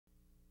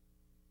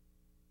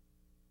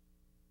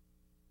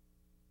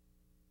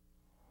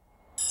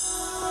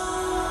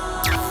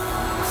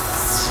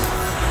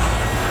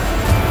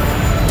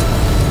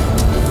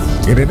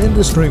In an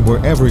industry where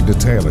every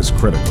detail is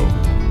critical,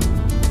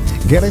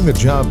 getting the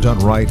job done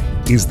right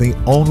is the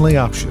only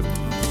option.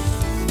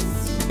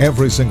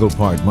 Every single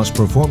part must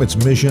perform its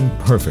mission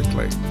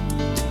perfectly.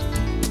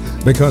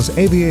 Because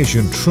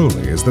aviation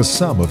truly is the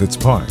sum of its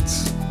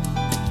parts.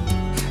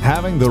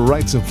 Having the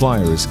right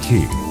supplier is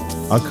key.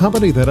 A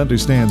company that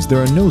understands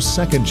there are no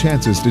second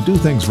chances to do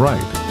things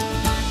right.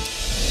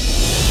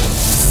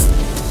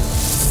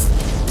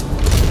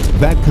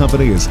 That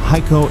company is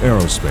Heico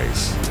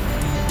Aerospace.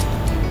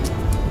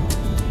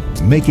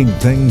 Making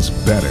things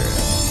better.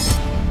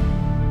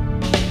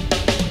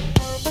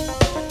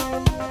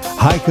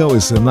 Heico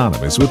is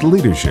synonymous with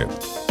leadership.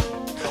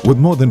 With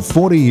more than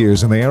 40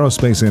 years in the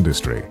aerospace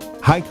industry,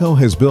 Heico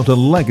has built a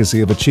legacy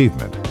of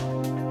achievement.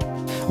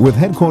 With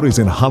headquarters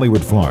in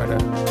Hollywood,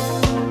 Florida,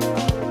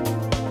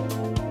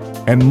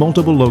 and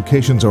multiple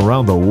locations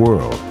around the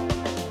world,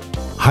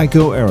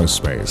 Heico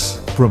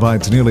Aerospace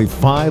provides nearly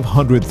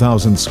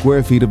 500,000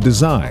 square feet of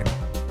design,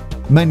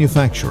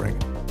 manufacturing,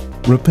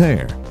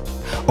 repair,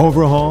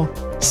 overhaul,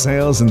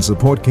 sales and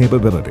support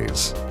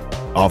capabilities.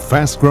 A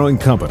fast-growing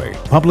company,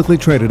 publicly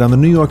traded on the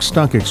New York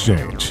Stock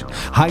Exchange,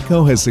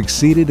 Heico has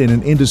succeeded in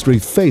an industry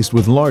faced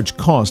with large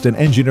cost and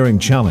engineering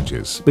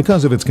challenges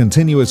because of its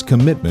continuous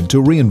commitment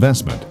to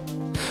reinvestment.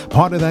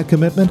 Part of that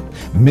commitment,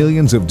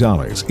 millions of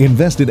dollars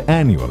invested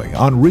annually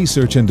on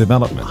research and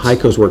development.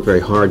 Heico's worked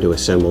very hard to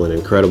assemble an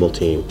incredible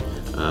team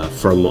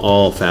from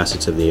all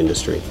facets of the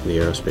industry, the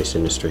aerospace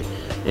industry.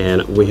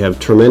 And we have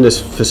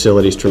tremendous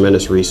facilities,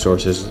 tremendous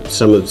resources,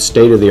 some of the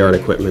state-of-the-art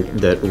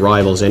equipment that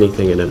rivals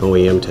anything in an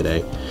OEM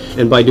today.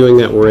 And by doing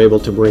that, we're able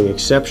to bring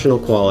exceptional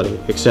quality,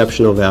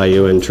 exceptional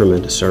value, and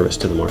tremendous service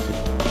to the market.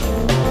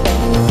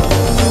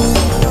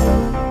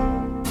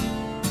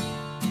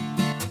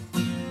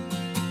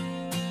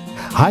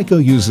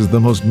 Heico uses the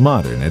most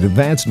modern and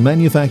advanced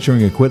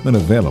manufacturing equipment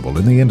available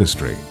in the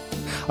industry.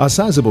 A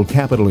sizable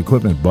capital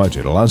equipment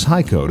budget allows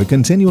Heico to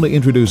continually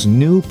introduce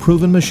new,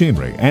 proven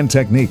machinery and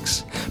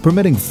techniques,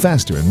 permitting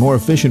faster and more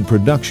efficient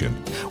production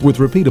with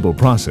repeatable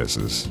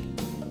processes.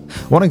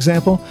 One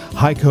example,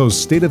 Heico's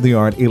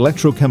state-of-the-art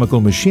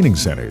electrochemical machining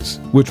centers,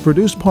 which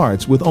produce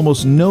parts with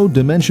almost no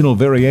dimensional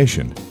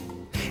variation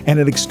and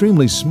an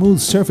extremely smooth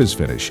surface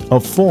finish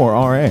of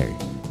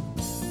 4RA.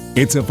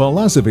 It's a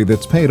philosophy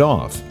that's paid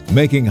off,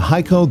 making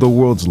Heico the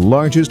world's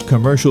largest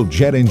commercial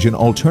jet engine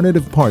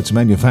alternative parts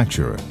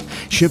manufacturer,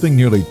 shipping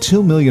nearly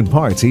 2 million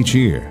parts each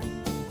year.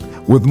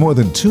 With more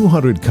than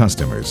 200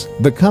 customers,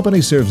 the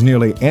company serves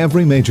nearly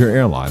every major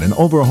airline and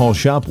overhaul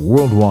shop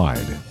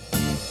worldwide.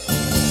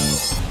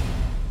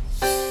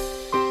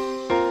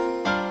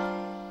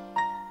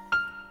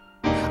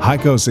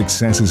 Heico's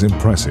success is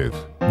impressive,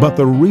 but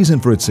the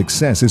reason for its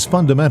success is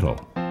fundamental.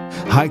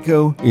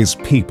 Heico is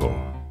people.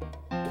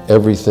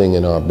 Everything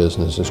in our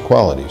business is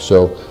quality.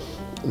 So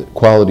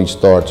quality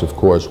starts, of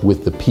course,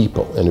 with the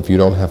people. And if you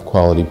don't have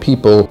quality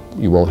people,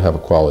 you won't have a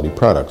quality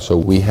product. So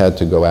we had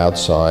to go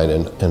outside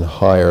and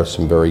hire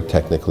some very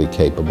technically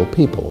capable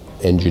people.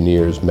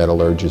 Engineers,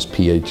 metallurgists,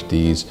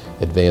 PhDs,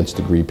 advanced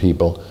degree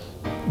people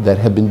that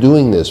have been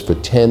doing this for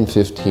 10,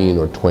 15,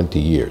 or 20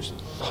 years.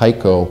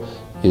 Heico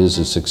is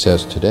a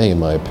success today, in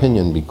my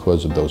opinion,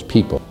 because of those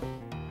people.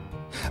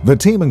 The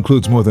team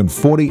includes more than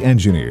 40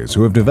 engineers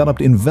who have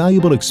developed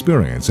invaluable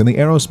experience in the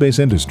aerospace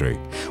industry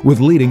with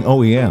leading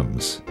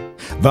OEMs.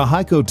 The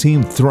Heico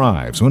team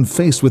thrives when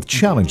faced with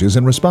challenges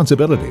and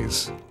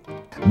responsibilities.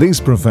 These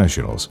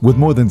professionals, with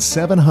more than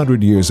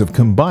 700 years of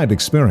combined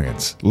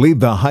experience, lead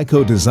the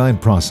Heico design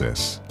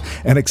process,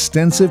 an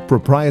extensive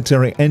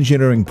proprietary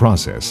engineering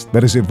process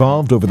that has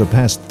evolved over the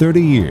past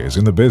 30 years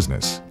in the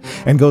business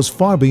and goes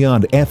far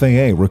beyond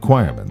FAA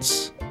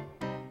requirements.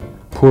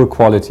 Poor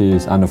quality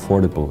is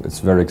unaffordable, it's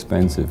very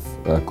expensive.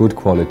 Good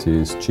quality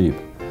is cheap.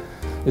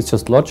 It's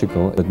just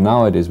logical that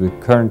nowadays with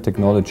current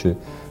technology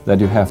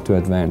that you have to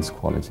advance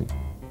quality.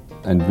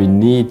 And we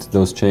need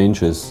those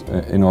changes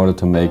in order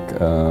to make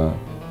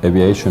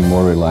aviation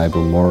more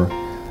reliable, more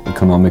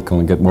economical,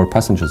 and get more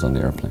passengers on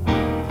the airplane.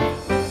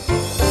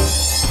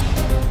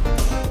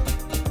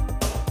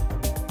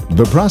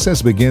 The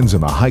process begins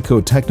in the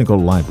Heico Technical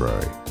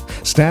Library.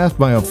 Staffed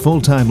by a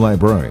full-time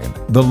librarian,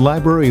 the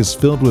library is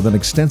filled with an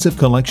extensive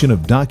collection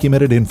of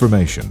documented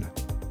information.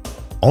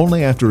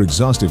 Only after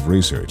exhaustive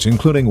research,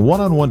 including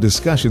one-on-one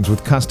discussions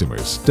with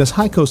customers, does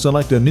Heico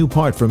select a new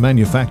part for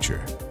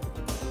manufacture.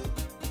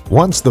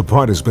 Once the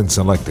part has been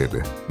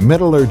selected,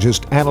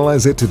 metallurgists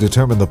analyze it to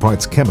determine the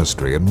part's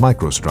chemistry and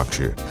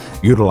microstructure,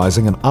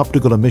 utilizing an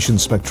optical emission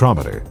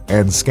spectrometer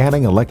and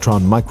scanning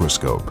electron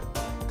microscope.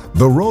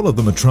 The role of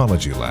the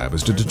metrology lab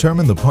is to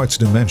determine the part's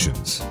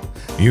dimensions.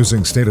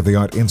 Using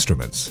state-of-the-art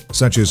instruments,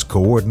 such as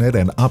coordinate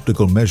and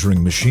optical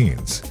measuring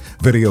machines,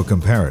 video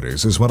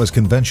comparators, as well as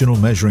conventional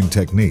measuring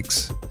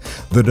techniques,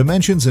 the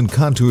dimensions and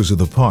contours of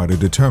the part are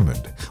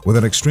determined with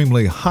an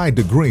extremely high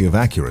degree of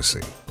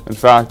accuracy. In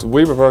fact,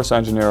 we reverse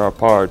engineer our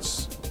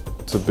parts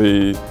to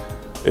be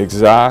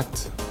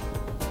exact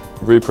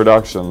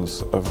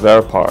reproductions of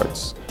their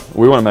parts.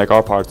 We want to make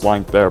our parts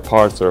like their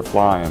parts that are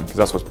flying, because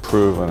that's what's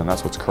proven and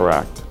that's what's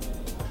correct.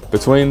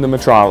 Between the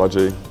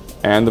metrology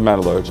and the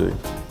metallurgy,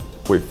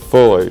 we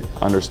fully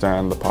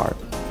understand the part.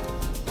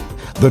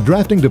 The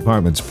drafting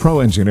department's Pro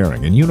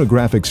Engineering and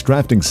Unigraphics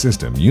drafting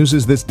system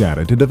uses this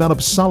data to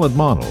develop solid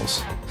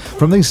models.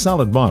 From these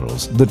solid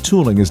models, the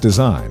tooling is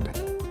designed.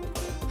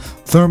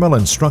 Thermal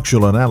and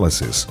structural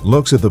analysis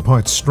looks at the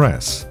part's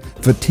stress,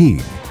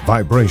 fatigue,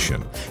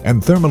 vibration,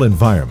 and thermal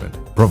environment,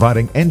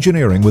 providing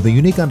engineering with a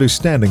unique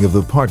understanding of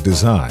the part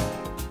design.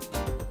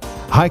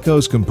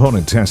 Heico's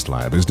Component Test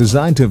Lab is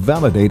designed to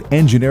validate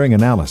engineering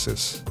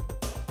analysis.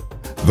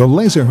 The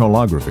laser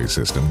holography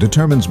system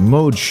determines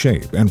mode,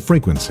 shape, and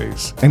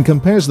frequencies and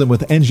compares them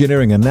with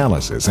engineering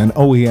analysis and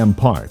OEM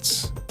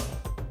parts.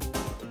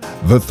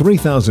 The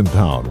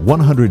 3,000-pound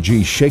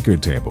 100G shaker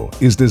table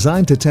is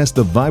designed to test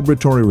the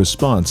vibratory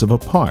response of a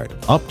part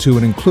up to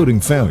and including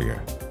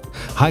failure.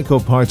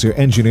 Heico parts are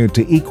engineered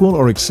to equal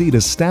or exceed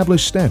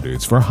established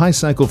standards for high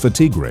cycle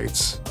fatigue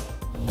rates.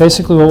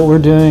 Basically what we're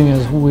doing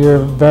is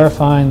we're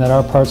verifying that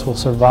our parts will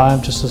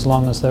survive just as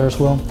long as theirs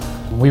will.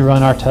 We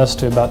run our tests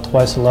to about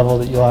twice the level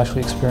that you'll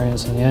actually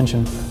experience in the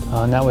engine.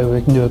 And that way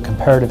we can do a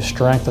comparative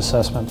strength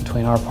assessment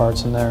between our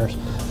parts and theirs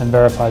and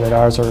verify that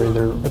ours are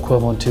either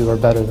equivalent to or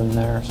better than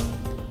theirs.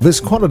 This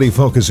quality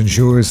focus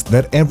ensures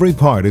that every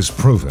part is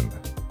proven.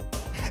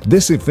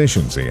 This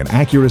efficiency and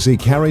accuracy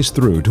carries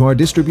through to our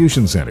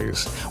distribution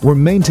centers, where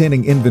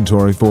maintaining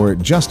inventory for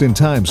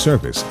just-in-time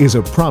service is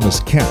a promise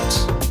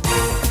kept.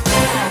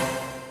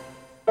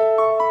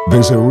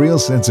 There's a real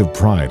sense of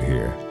pride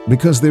here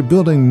because they're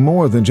building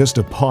more than just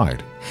a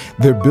part.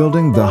 They're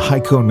building the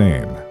Heico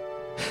name.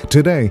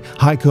 Today,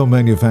 Heico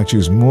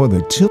manufactures more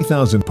than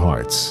 2,000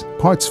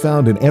 parts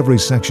found in every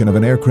section of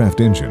an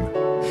aircraft engine,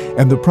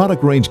 and the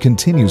product range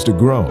continues to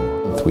grow.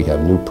 We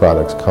have new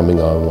products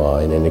coming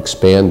online and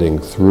expanding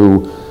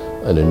through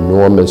an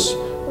enormous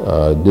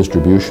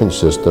distribution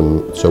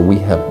system, so we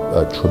have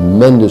a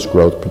tremendous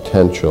growth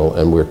potential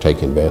and we're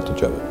taking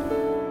advantage of it.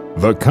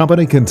 The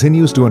company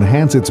continues to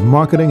enhance its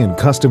marketing and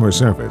customer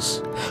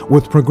service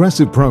with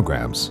progressive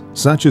programs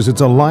such as its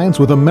alliance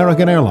with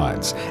American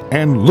Airlines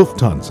and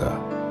Lufthansa.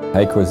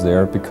 Heico is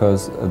there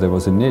because there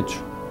was a niche,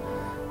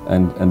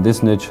 and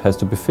this niche has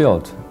to be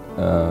filled,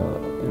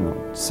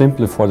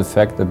 simply for the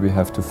fact that we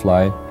have to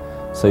fly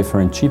safer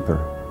and cheaper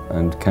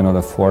and cannot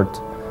afford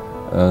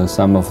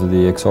some of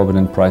the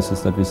exorbitant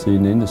prices that we see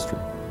in the industry.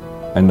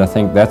 And I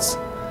think that's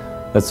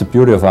the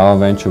beauty of our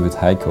venture with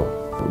Heico.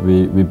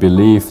 We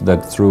believe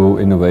that through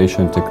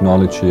innovation,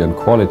 technology and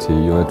quality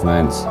you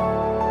advance.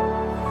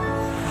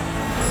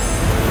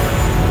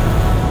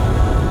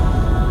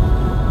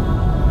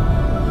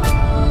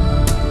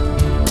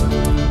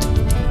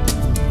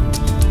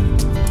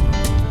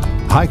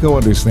 Heico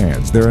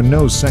understands there are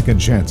no second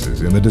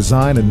chances in the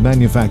design and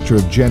manufacture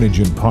of jet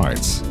engine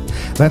parts.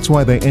 That's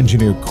why they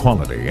engineer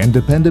quality and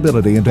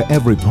dependability into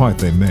every part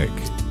they make,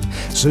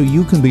 so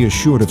you can be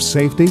assured of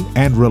safety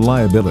and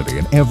reliability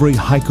in every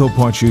Heico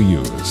part you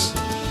use.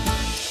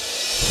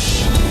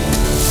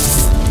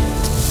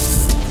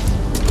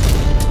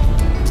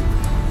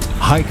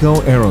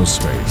 Heico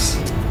Aerospace,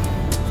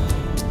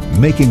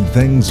 making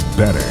things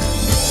better.